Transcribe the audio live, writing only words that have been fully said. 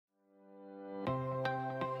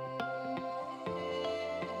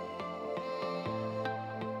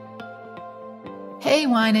Hey,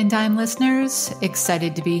 Wine and Dime listeners.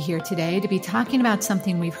 Excited to be here today to be talking about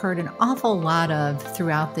something we've heard an awful lot of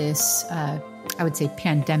throughout this, I would say,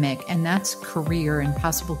 pandemic, and that's career and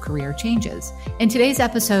possible career changes. In today's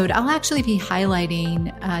episode, I'll actually be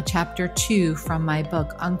highlighting chapter 2 from my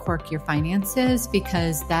book, Uncork Your Finances,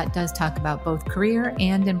 because that does talk about both career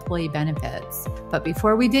and employee benefits. But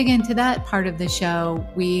before we dig into that part of the show,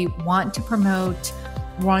 we want to promote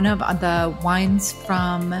one of the wines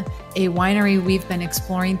from a winery we've been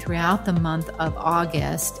exploring throughout the month of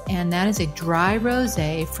August, and that is a dry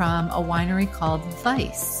rosé from a winery called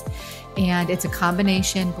Vice. And it's a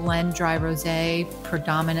combination blend dry rosé,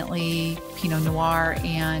 predominantly Pinot Noir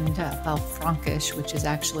and Frankish, which is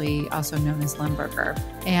actually also known as Lemberger.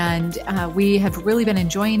 And we have really been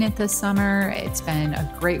enjoying it this summer. It's been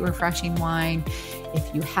a great, refreshing wine.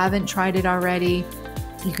 If you haven't tried it already,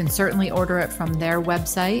 you can certainly order it from their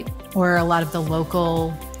website, or a lot of the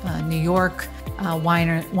local New York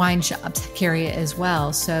wine shops carry it as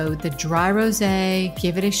well. So the dry rosé,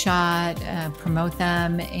 give it a shot, promote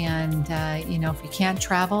them. And, if you can't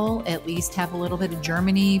travel, at least have a little bit of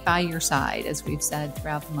Germany by your side, as we've said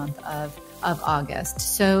throughout the month of August.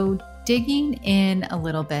 So digging in a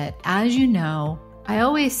little bit, as you know, I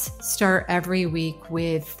always start every week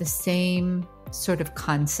with the same sort of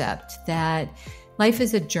concept that life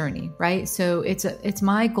is a journey, right? So it's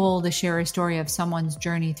my goal to share a story of someone's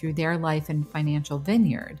journey through their life and financial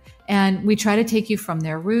vineyard. And we try to take you from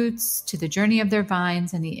their roots to the journey of their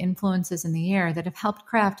vines and the influences in the air that have helped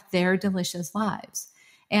craft their delicious lives.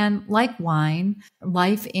 And like wine,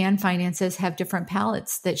 life and finances have different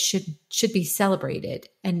palates that should be celebrated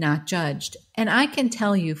and not judged. And I can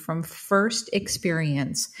tell you from first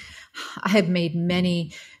experience, I have made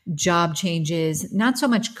many job changes, not so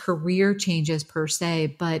much career changes per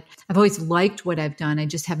se, but I've always liked what I've done. I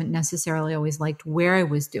just haven't necessarily always liked where I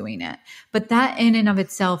was doing it. But that in and of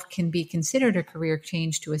itself can be considered a career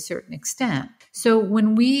change to a certain extent. So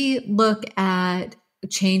when we look at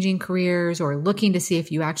changing careers or looking to see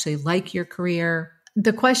if you actually like your career,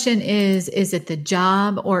 the question is it the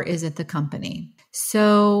job or is it the company?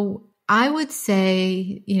 So I would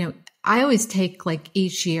say, I always take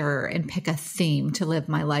each year and pick a theme to live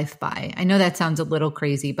my life by. I know that sounds a little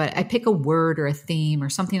crazy, but I pick a word or a theme or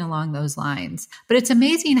something along those lines. But it's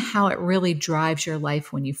amazing how it really drives your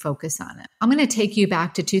life when you focus on it. I'm going to take you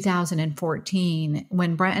back to 2014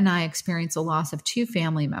 when Brent and I experienced the loss of 2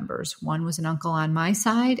 family members. One was an uncle on my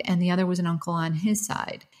side and the other was an uncle on his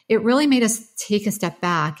side. It really made us take a step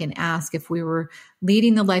back and ask if we were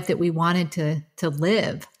leading the life that we wanted to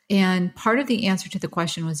live. And part of the answer to the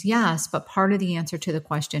question was yes, but part of the answer to the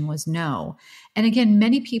question was no. And again,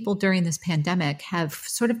 many people during this pandemic have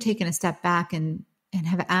sort of taken a step back and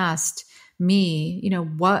have asked me,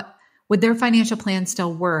 what would their financial plan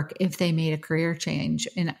still work if they made a career change?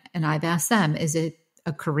 And I've asked them, is it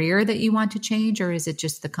a career that you want to change, or is it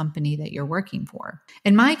just the company that you're working for?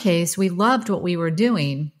 In my case, we loved what we were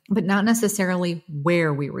doing, but not necessarily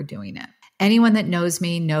where we were doing it. Anyone that knows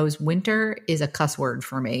me knows winter is a cuss word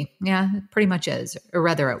for me. Yeah, it pretty much is, or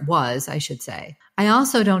rather it was, I should say. I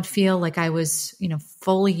also don't feel like I was,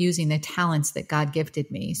 fully using the talents that God gifted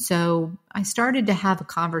me. So I started to have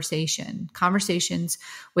conversations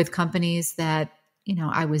with companies that,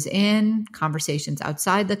 I was in, conversations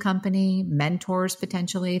outside the company, mentors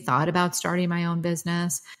potentially, thought about starting my own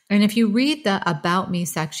business. And if you read the About Me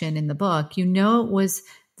section in the book, it was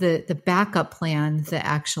the backup plan that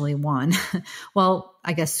actually won. Well,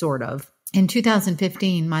 I guess sort of. In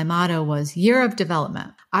 2015, my motto was Year of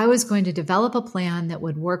Development. I was going to develop a plan that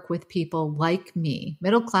would work with people like me,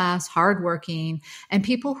 middle class, hardworking, and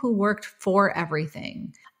people who worked for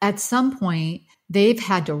everything. At some point, they've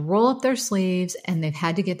had to roll up their sleeves and they've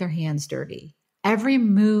had to get their hands dirty. Every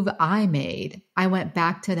move I made, I went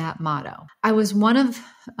back to that motto. It was one of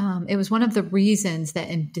the reasons that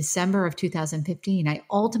in December of 2015, I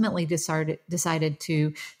ultimately decided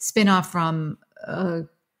to spin off from a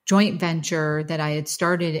joint venture that I had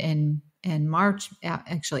started in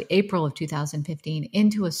April of 2015,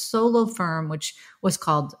 into a solo firm, which was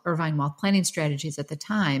called Irvine Wealth Planning Strategies at the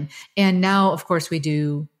time. And now, of course, we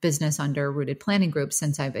do business under Rooted Planning Group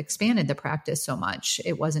since I've expanded the practice so much.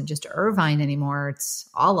 It wasn't just Irvine anymore. It's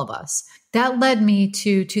all of us. That led me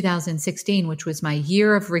to 2016, which was my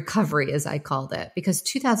year of recovery, as I called it, because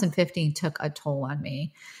 2015 took a toll on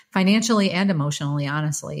me. Financially and emotionally,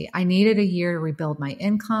 honestly. I needed a year to rebuild my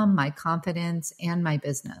income, my confidence, and my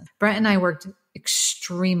business. Brent and I worked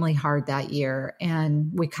extremely hard that year.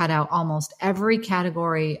 And we cut out almost every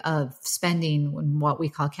category of spending in what we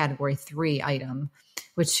call category 3 item,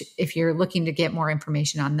 which if you're looking to get more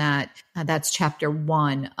information on that, that's chapter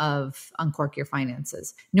 1 of Uncork Your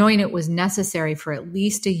Finances. Knowing it was necessary for at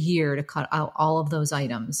least a year to cut out all of those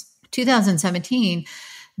items. 2017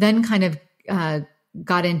 then kind of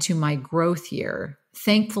got into my growth year.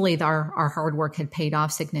 Thankfully, our hard work had paid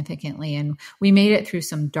off significantly, and we made it through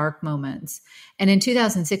some dark moments. And in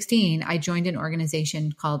 2016, I joined an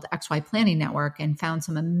organization called XY Planning Network and found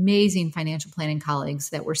some amazing financial planning colleagues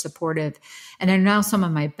that were supportive and are now some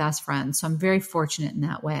of my best friends. So I'm very fortunate in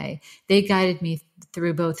that way. They guided me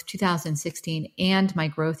through both 2016 and my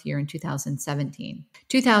growth year in 2017.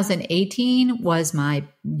 2018 was my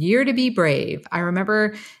year to be brave. I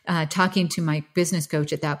remember talking to my business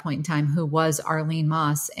coach at that point in time, who was Arlene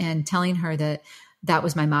Moss, and telling her that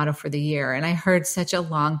was my motto for the year. And I heard such a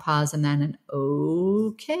long pause and then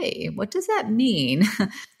okay, what does that mean?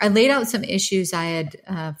 I laid out some issues I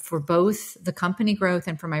had for both the company growth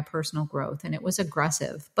and for my personal growth. And it was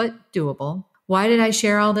aggressive, but doable. Why did I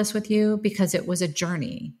share all this with you? Because it was a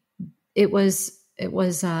journey. It was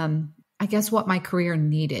I guess what my career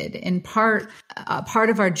needed. In part,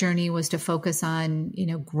 part of our journey was to focus on,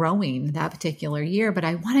 growing that particular year, but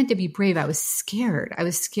I wanted to be brave. I was scared. I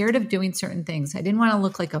was scared of doing certain things. I didn't want to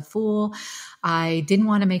look like a fool. I didn't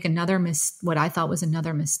want to make what I thought was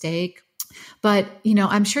another mistake. But,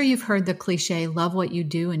 I'm sure you've heard the cliche, love what you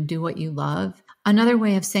do and do what you love. Another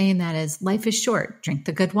way of saying that is life is short. Drink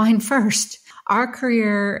the good wine first. Our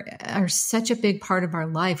career are such a big part of our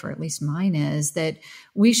life, or at least mine is, that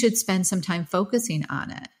we should spend some time focusing on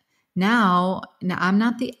it. Now, I'm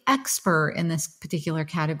not the expert in this particular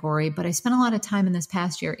category, but I spent a lot of time in this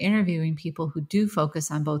past year interviewing people who do focus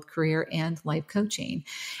on both career and life coaching.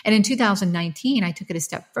 And in 2019, I took it a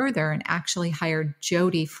step further and actually hired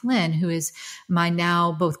Jody Flynn, who is my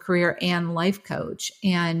now both career and life coach.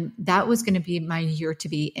 And that was going to be my year to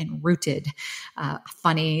be enrooted.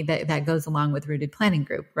 Funny that goes along with Rooted Planning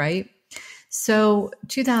Group, right? So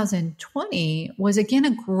 2020 was again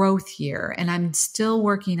a growth year, and I'm still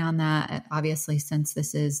working on that. Obviously, since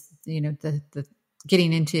this is, the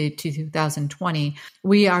getting into 2020,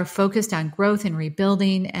 we are focused on growth and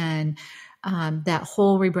rebuilding, and that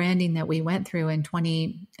whole rebranding that we went through in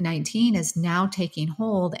 2019 is now taking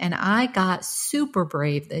hold. And I got super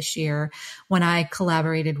brave this year when I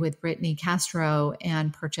collaborated with Brittany Castro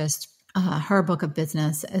and purchased her book of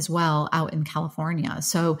business as well out in California.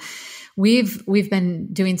 So we've been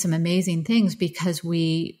doing some amazing things because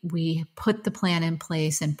we put the plan in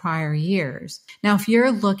place in prior years. Now, if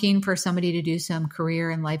you're looking for somebody to do some career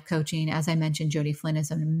and life coaching, as I mentioned, Jody Flynn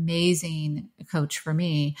is an amazing coach for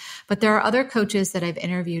me. But there are other coaches that I've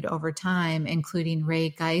interviewed over time, including Ray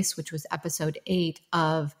Geis, which was episode 8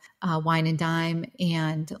 of Wine and Dime,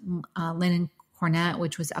 and Lynn Cornett,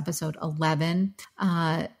 which was episode 11.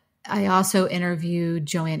 I also interviewed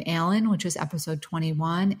Joanne Allen, which was episode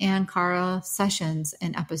 21, and Cara Sessions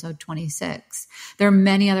in episode 26. There are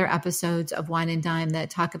many other episodes of Wine and Dime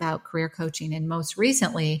that talk about career coaching. And most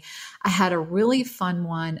recently, I had a really fun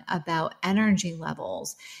one about energy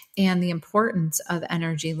levels and the importance of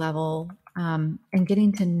energy level and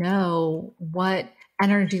getting to know what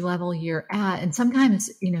energy level you're at. And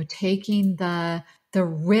sometimes, taking the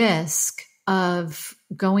risk of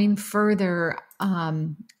going further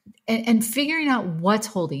and figuring out what's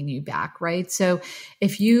holding you back, right? So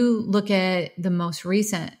if you look at the most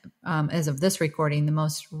recent, as of this recording, the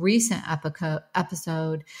most recent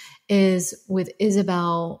episode is with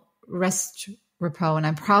Isabel Restrepo, and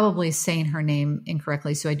I'm probably saying her name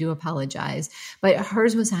incorrectly, so I do apologize. But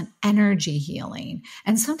hers was on energy healing.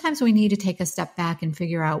 And sometimes we need to take a step back and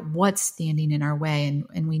figure out what's standing in our way,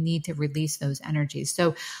 and we need to release those energies.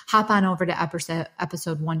 So hop on over to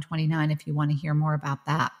episode 129 if you want to hear more about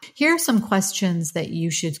that. Here are some questions that you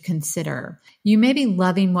should consider. You may be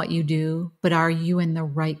loving what you do, but are you in the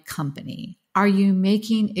right company? Are you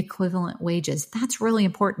making equivalent wages? That's really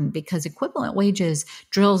important because equivalent wages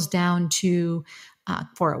drills down to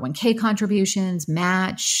 401k contributions,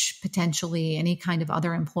 match, potentially any kind of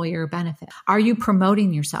other employer benefit. Are you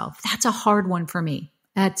promoting yourself? That's a hard one for me.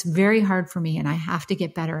 That's very hard for me, and I have to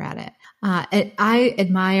get better at it. I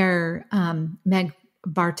admire Meg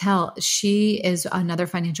Bartell. She is another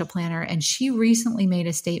financial planner, and she recently made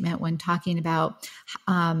a statement when talking about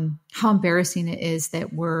how embarrassing it is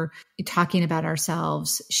that we're talking about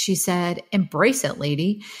ourselves. She said, "Embrace it,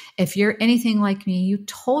 lady. If you're anything like me, you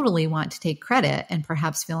totally want to take credit and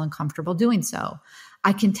perhaps feel uncomfortable doing so.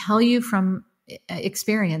 I can tell you from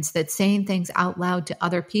experience that saying things out loud to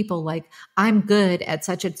other people like, I'm good at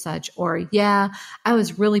such and such, or yeah, I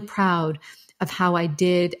was really proud of how I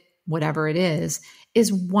did whatever it is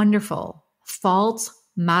wonderful. False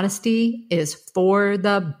modesty is for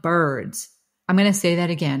the birds. I'm going to say that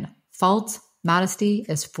again. False modesty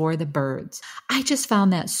is for the birds. I just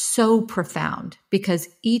found that so profound because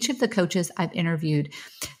each of the coaches I've interviewed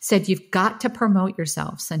said you've got to promote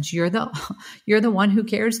yourself since you're the one who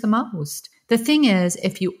cares the most. The thing is,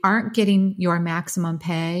 if you aren't getting your maximum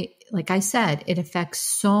pay, like I said, it affects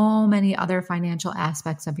so many other financial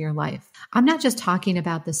aspects of your life. I'm not just talking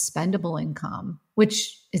about the spendable income,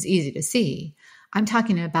 which is easy to see. I'm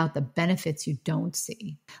talking about the benefits you don't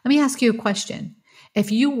see. Let me ask you a question.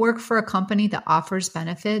 If you work for a company that offers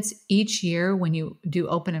benefits each year when you do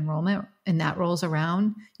open enrollment and that rolls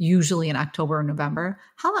around, usually in October or November,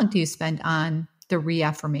 how long do you spend on the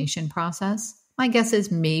reaffirmation process? My guess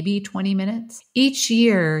is maybe 20 minutes. Each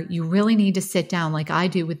year, you really need to sit down like I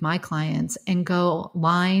do with my clients and go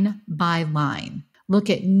line by line. Look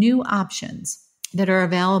at new options that are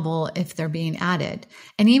available if they're being added,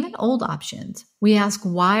 and even old options. We ask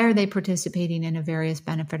why are they participating in a various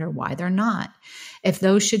benefit or why they're not, if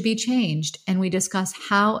those should be changed, and we discuss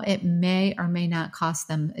how it may or may not cost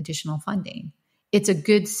them additional funding. It's a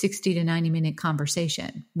good 60 to 90 minute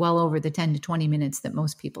conversation, well over the 10 to 20 minutes that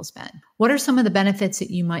most people spend. What are some of the benefits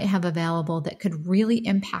that you might have available that could really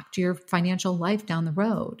impact your financial life down the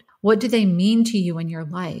road? What do they mean to you in your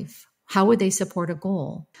life? How would they support a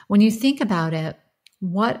goal? When you think about it,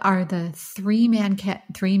 what are the three main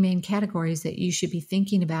categories that you should be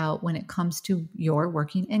thinking about when it comes to your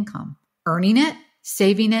working income? Earning it,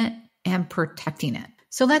 saving it, and protecting it.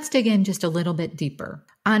 So let's dig in just a little bit deeper.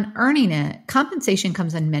 On earning it, compensation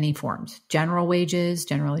comes in many forms. General wages,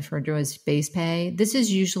 generally referred to as base pay. This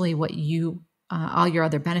is usually what all your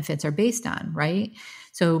other benefits are based on, right?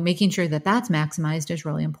 So making sure that that's maximized is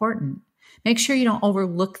really important. Make sure you don't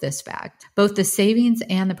overlook this fact. Both the savings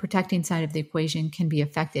and the protecting side of the equation can be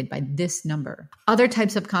affected by this number. Other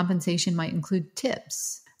types of compensation might include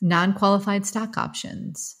tips, non-qualified stock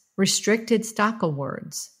options, restricted stock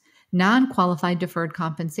awards, non-qualified deferred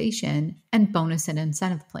compensation, and bonus and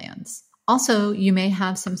incentive plans. Also, you may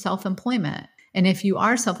have some self-employment. And if you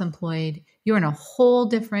are self-employed, you're in a whole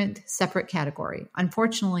different separate category.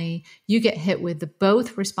 Unfortunately, you get hit with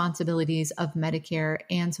both responsibilities of Medicare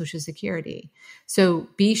and Social Security. So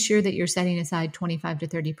be sure that you're setting aside 25 to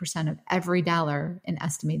 30% of every dollar in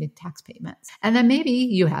estimated tax payments. And then maybe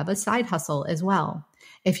you have a side hustle as well.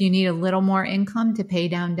 If you need a little more income to pay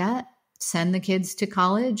down debt, send the kids to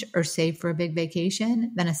college, or save for a big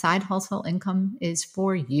vacation, then a side hustle income is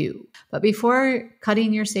for you. But before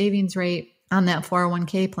cutting your savings rate on that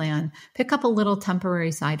 401k plan, pick up a little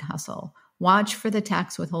temporary side hustle. Watch for the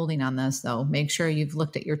tax withholding on this, though. Make sure you've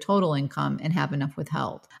looked at your total income and have enough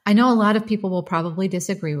withheld. I know a lot of people will probably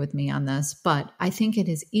disagree with me on this, but I think it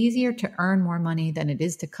is easier to earn more money than it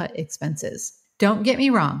is to cut expenses. Don't get me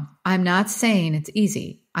wrong. I'm not saying it's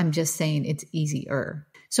easy. I'm just saying it's easier.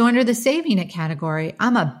 So under the saving it category,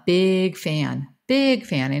 I'm a big fan.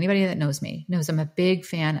 Anybody that knows me knows I'm a big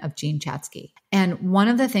fan of Jean Chatzky. And one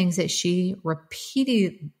of the things that she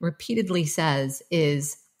repeatedly says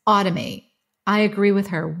is automate. I agree with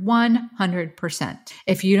her 100%.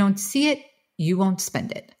 If you don't see it, you won't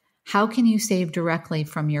spend it. How can you save directly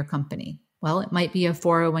from your company? Well, it might be a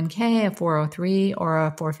 401k, a 403, or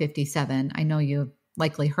a 457. I know you've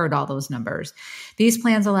likely heard all those numbers. These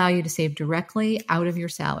plans allow you to save directly out of your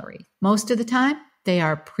salary. Most of the time, they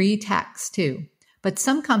are pre-tax too. But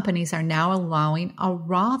some companies are now allowing a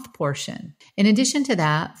Roth portion. In addition to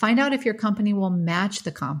that, find out if your company will match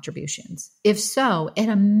the contributions. If so, at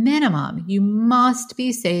a minimum, you must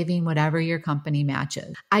be saving whatever your company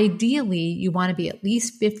matches. Ideally, you want to be at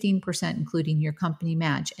least 15% including your company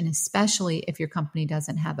match, and especially if your company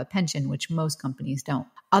doesn't have a pension, which most companies don't.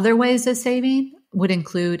 Other ways of saving would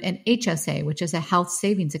include an HSA, which is a health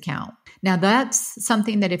savings account. Now, that's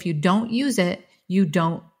something that if you don't use it, you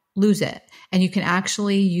don't lose it. And you can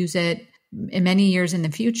actually use it in many years in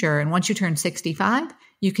the future. And once you turn 65,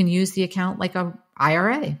 you can use the account like a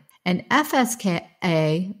IRA. An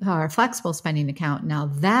FSKA, or flexible spending account, now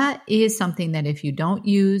that is something that if you don't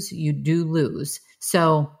use, you do lose.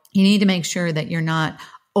 So you need to make sure that you're not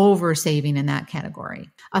over saving in that category.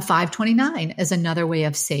 A 529 is another way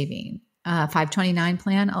of saving. 529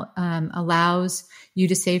 plan allows you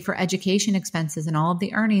to save for education expenses, and all of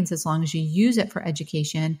the earnings, as long as you use it for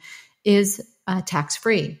education, is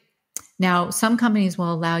tax-free. Now, some companies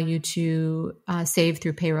will allow you to save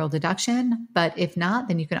through payroll deduction, but if not,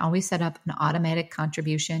 then you can always set up an automatic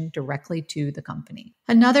contribution directly to the company.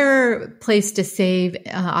 Another place to save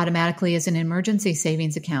automatically is an emergency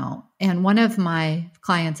savings account. And one of my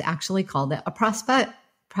clients actually called it a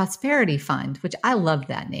prosperity fund, which I love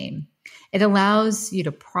that name. It allows you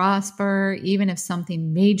to prosper even if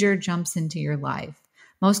something major jumps into your life.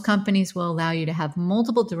 Most companies will allow you to have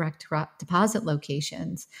multiple direct deposit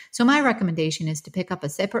locations. So my recommendation is to pick up a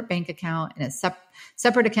separate bank account and a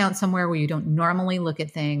separate account somewhere where you don't normally look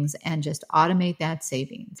at things and just automate that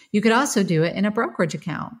savings. You could also do it in a brokerage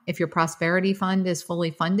account. If your prosperity fund is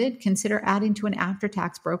fully funded, consider adding to an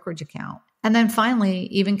after-tax brokerage account. And then finally,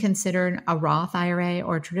 even consider a Roth IRA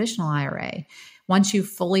or a traditional IRA. Once you've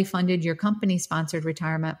fully funded your company-sponsored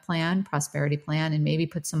retirement plan, prosperity plan, and maybe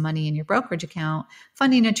put some money in your brokerage account,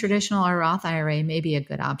 funding a traditional or Roth IRA may be a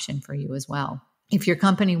good option for you as well. If your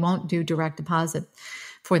company won't do direct deposit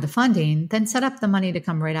for the funding, then set up the money to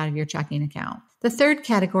come right out of your checking account. The third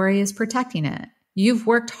category is protecting it. You've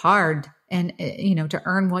worked hard and to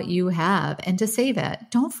earn what you have and to save it.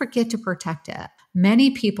 Don't forget to protect it.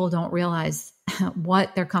 Many people don't realize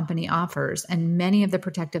what their company offers, and many of the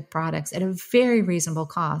protective products at a very reasonable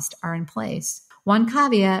cost are in place. One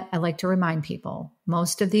caveat I like to remind people,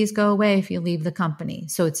 most of these go away if you leave the company.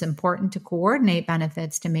 So it's important to coordinate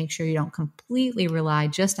benefits to make sure you don't completely rely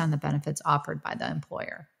just on the benefits offered by the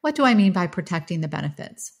employer. What do I mean by protecting the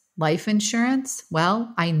benefits? Life insurance?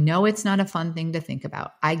 Well, I know it's not a fun thing to think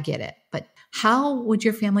about. I get it. But how would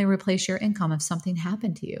your family replace your income if something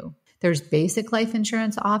happened to you? There's basic life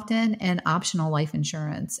insurance often and optional life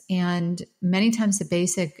insurance. And many times the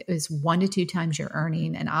basic is 1 to 2 times your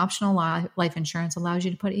earning, and optional life insurance allows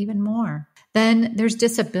you to put even more. Then there's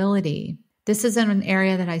disability. This is an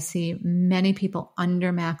area that I see many people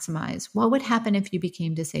under maximize. What would happen if you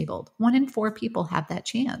became disabled? 1 in 4 people have that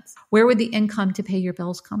chance. Where would the income to pay your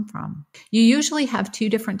bills come from? You usually have 2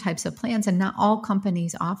 different types of plans, and not all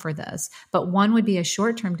companies offer this, but one would be a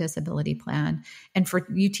short-term disability plan. And for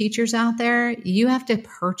you teachers out there, you have to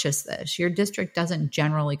purchase this. Your district doesn't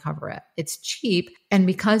generally cover it. It's cheap, and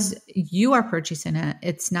because you are purchasing it,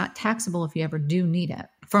 it's not taxable if you ever do need it.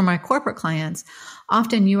 For my corporate clients,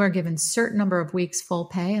 often you are given a certain number of weeks full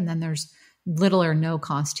pay, and then there's little or no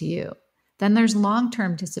cost to you. Then there's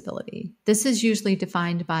long-term disability. This is usually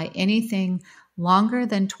defined by anything longer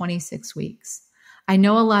than 26 weeks. I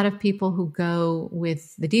know a lot of people who go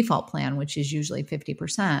with the default plan, which is usually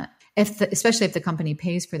 50%, especially if the company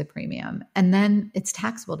pays for the premium, and then it's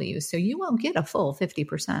taxable to you. So you won't get a full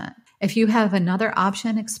 50%. If you have another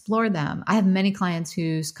option, explore them. I have many clients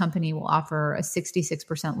whose company will offer a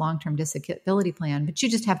 66% long-term disability plan, but you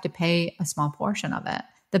just have to pay a small portion of it.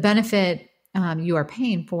 The benefit you are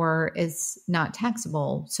paying for is not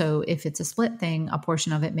taxable. So if it's a split thing, a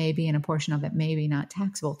portion of it may be and a portion of it may be not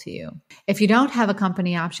taxable to you. If you don't have a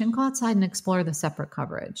company option, go outside and explore the separate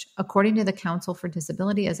coverage. According to the Council for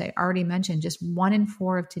Disability, as I already mentioned, just 1 in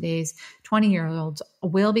 4 of today's 20-year-olds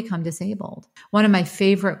will become disabled. One of my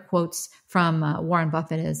favorite quotes from Warren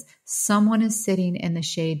Buffett is, "Someone is sitting in the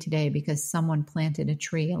shade today because someone planted a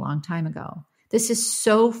tree a long time ago." This is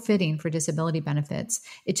so fitting for disability benefits.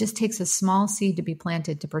 It just takes a small seed to be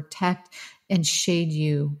planted to protect and shade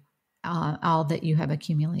you all that you have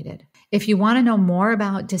accumulated. If you want to know more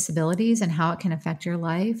about disabilities and how it can affect your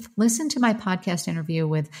life, listen to my podcast interview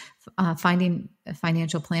with Finding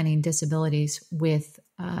Financial Planning Disabilities with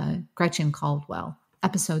Gretchen Caldwell,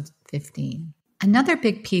 episode 15. Another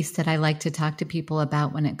big piece that I like to talk to people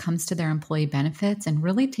about when it comes to their employee benefits and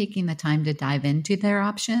really taking the time to dive into their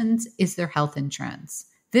options is their health insurance.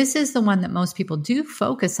 This is the one that most people do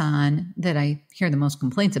focus on, that I hear the most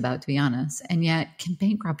complaints about, to be honest, and yet can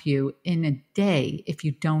bankrupt you in a day if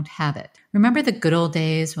you don't have it. Remember the good old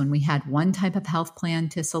days when we had one type of health plan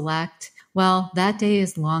to select? Well, that day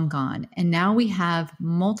is long gone, and now we have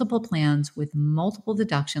multiple plans with multiple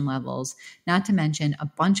deduction levels, not to mention a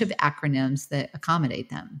bunch of acronyms that accommodate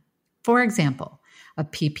them. For example, a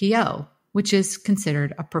PPO, which is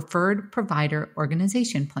considered a Preferred Provider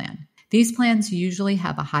Organization plan. These plans usually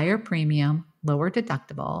have a higher premium, lower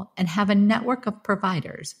deductible, and have a network of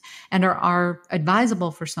providers and are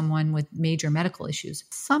advisable for someone with major medical issues.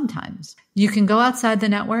 Sometimes you can go outside the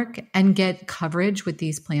network and get coverage with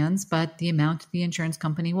these plans, but the amount the insurance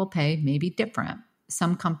company will pay may be different.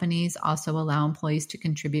 Some companies also allow employees to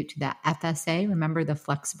contribute to that FSA, remember the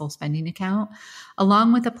flexible spending account,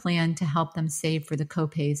 along with a plan to help them save for the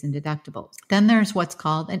copays and deductibles. Then there's what's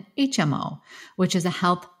called an HMO, which is a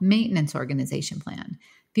health maintenance organization plan.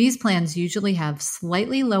 These plans usually have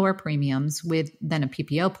slightly lower premiums than a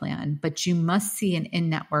PPO plan, but you must see an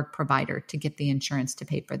in-network provider to get the insurance to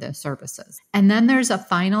pay for those services. And then there's a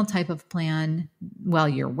final type of plan, while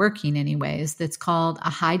you're working anyways, that's called a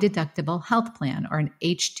high deductible health plan, or an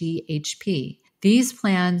HDHP. These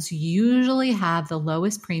plans usually have the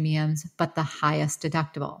lowest premiums, but the highest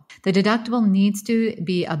deductible. The deductible needs to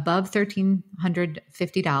be above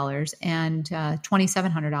 $1,350 and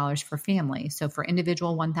 $2,700 for family. So for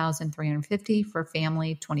individual, $1,350, for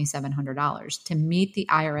family, $2,700 to meet the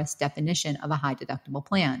IRS definition of a high deductible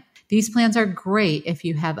plan. These plans are great if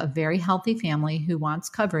you have a very healthy family who wants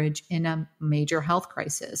coverage in a major health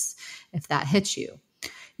crisis, if that hits you.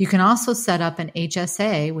 You can also set up an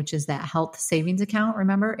HSA, which is that health savings account.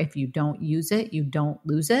 Remember, if you don't use it, you don't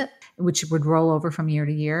lose it, which would roll over from year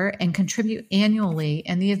to year, and contribute annually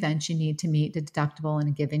in the event you need to meet the deductible in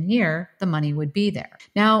a given year. The money would be there.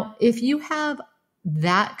 Now, if you have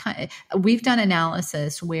we've done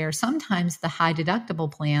analysis where sometimes the high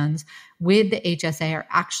deductible plans with the HSA are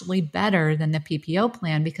actually better than the PPO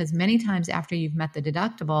plan, because many times after you've met the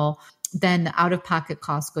deductible, then the out-of-pocket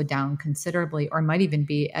costs go down considerably, or might even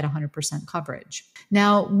be at 100% coverage.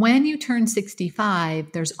 Now, when you turn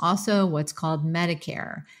 65, there's also what's called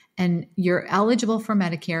Medicare. And you're eligible for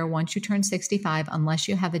Medicare once you turn 65, unless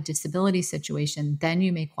you have a disability situation, then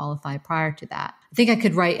you may qualify prior to that. I think I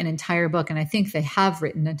could write an entire book, and I think they have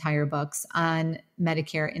written entire books on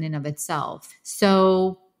Medicare in and of itself.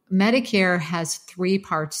 So Medicare has 3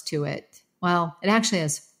 parts to it. Well, it actually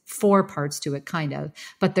has 4 parts to it, kind of.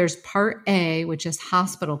 But there's Part A, which is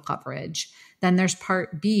hospital coverage. Then there's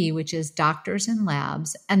Part B, which is doctors and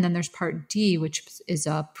labs. And then there's Part D, which is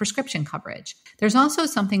a prescription coverage. There's also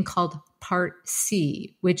something called Part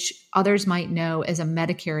C, which others might know as a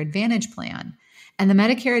Medicare Advantage plan. And the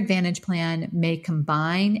Medicare Advantage plan may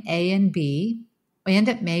combine A and B, and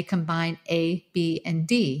it may combine A, B, and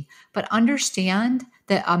D. But understand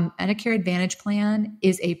that a Medicare Advantage plan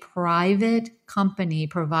is a private company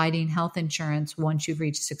providing health insurance once you've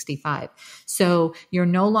reached 65. So you're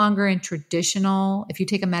no longer in traditional, if you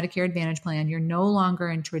take a Medicare Advantage plan, you're no longer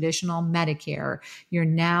in traditional Medicare. You're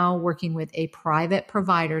now working with a private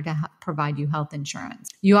provider to provide you health insurance.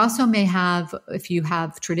 You also may have, if you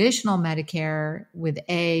have traditional Medicare with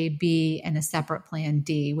A, B, and a separate plan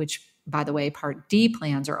D, which, by the way, Part D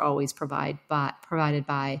plans are always provided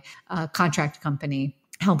by a contract company,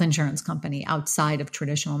 health insurance company outside of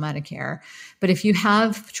traditional Medicare. But if you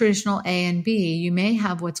have traditional A and B, you may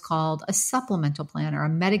have what's called a supplemental plan or a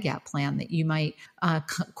Medigap plan that you might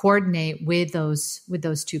coordinate with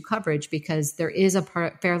those 2 coverage, because there is a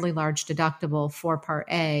fairly large deductible for Part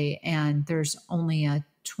A, and there's only a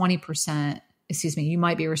 20%. You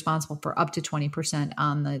might be responsible for up to 20%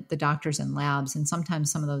 on the doctors and labs. And sometimes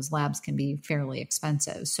some of those labs can be fairly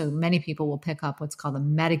expensive. So many people will pick up what's called a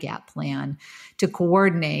Medigap plan to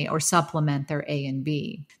coordinate or supplement their A and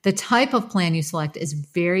B. The type of plan you select is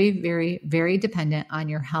very, very, very dependent on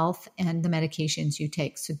your health and the medications you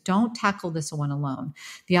take. So don't tackle this one alone.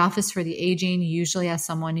 The Office for the Aging usually has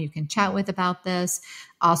someone you can chat with about this.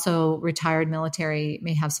 Also, retired military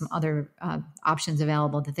may have some other options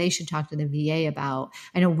available that they should talk to the VA about.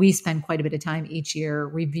 I know we spend quite a bit of time each year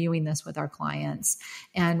reviewing this with our clients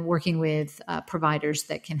and working with providers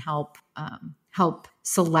that can help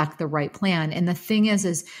select the right plan. And the thing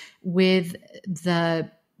is with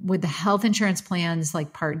the health insurance plans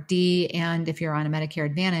like Part D, and if you're on a Medicare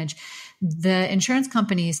Advantage, the insurance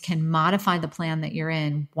companies can modify the plan that you're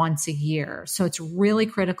in once a year. So it's really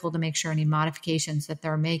critical to make sure any modifications that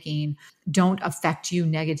they're making don't affect you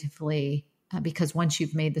negatively, because once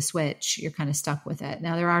you've made the switch, you're kind of stuck with it.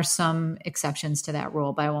 Now, there are some exceptions to that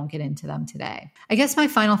rule, but I won't get into them today. I guess my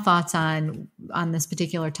final thoughts on this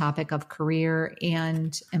particular topic of career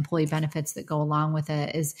and employee benefits that go along with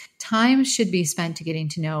it is time should be spent to getting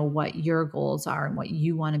to know what your goals are and what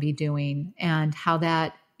you want to be doing, and how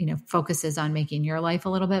that focuses on making your life a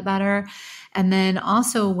little bit better. And then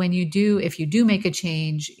also if you do make a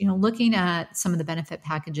change, looking at some of the benefit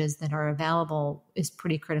packages that are available is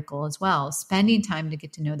pretty critical as well. Spending time to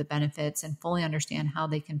get to know the benefits and fully understand how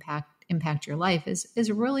they can impact your life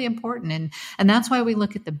is really important. And that's why we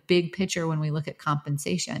look at the big picture when we look at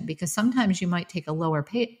compensation, because sometimes you might take a lower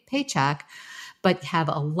paycheck, but have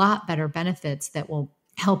a lot better benefits that will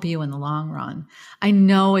help you in the long run. I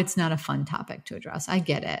know it's not a fun topic to address. I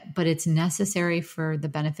get it, but it's necessary for the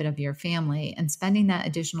benefit of your family. And spending that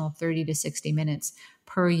additional 30 to 60 minutes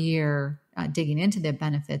per year digging into the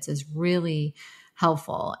benefits is really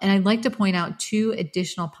helpful. And I'd like to point out 2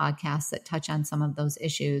 additional podcasts that touch on some of those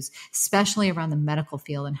issues, especially around the medical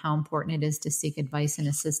field and how important it is to seek advice and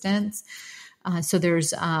assistance. So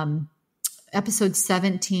there's episode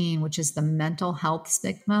 17, which is the mental health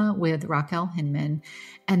stigma with Raquel Hinman.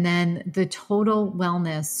 And then the total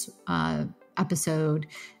wellness episode,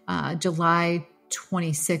 July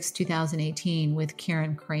 26, 2018 with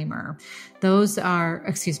Karen Kramer.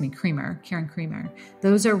 Karen Kramer.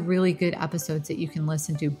 Those are really good episodes that you can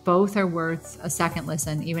listen to. Both are worth a second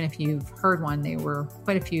listen, even if you've heard one. They were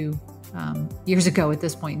quite a few years ago at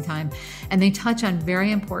this point in time. And they touch on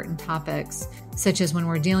very important topics, such as when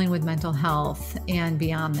we're dealing with mental health and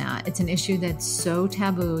beyond that. It's an issue that's so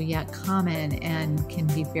taboo yet common and can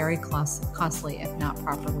be very costly if not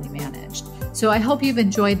properly managed. So I hope you've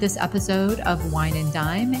enjoyed this episode of Wine and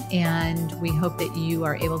Dime, and we hope that you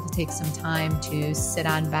are able to take some time to sit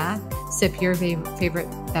on back, sip your favorite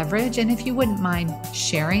beverage, and if you wouldn't mind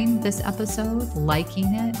sharing this episode,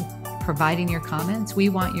 liking it, providing your comments. We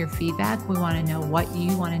want your feedback. We want to know what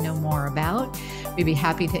you want to know more about. We'd be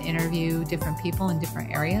happy to interview different people in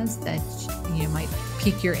different areas that might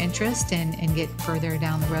pique your interest and get further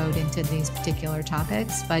down the road into these particular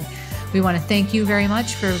topics. But we want to thank you very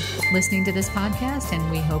much for listening to this podcast, and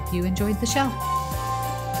we hope you enjoyed the show.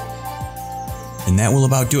 And that will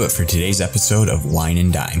about do it for today's episode of Wine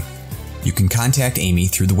and Dime. You can contact Amy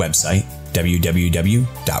through the website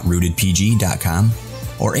www.rootedpg.com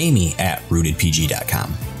or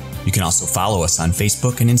amy@rootedpg.com. You can also follow us on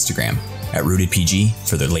Facebook and Instagram @rootedpg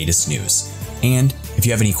for the latest news. And if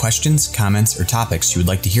you have any questions, comments, or topics you would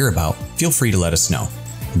like to hear about, feel free to let us know.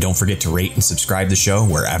 And don't forget to rate and subscribe the show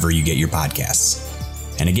wherever you get your podcasts.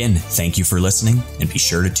 And again, thank you for listening, and be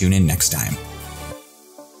sure to tune in next time.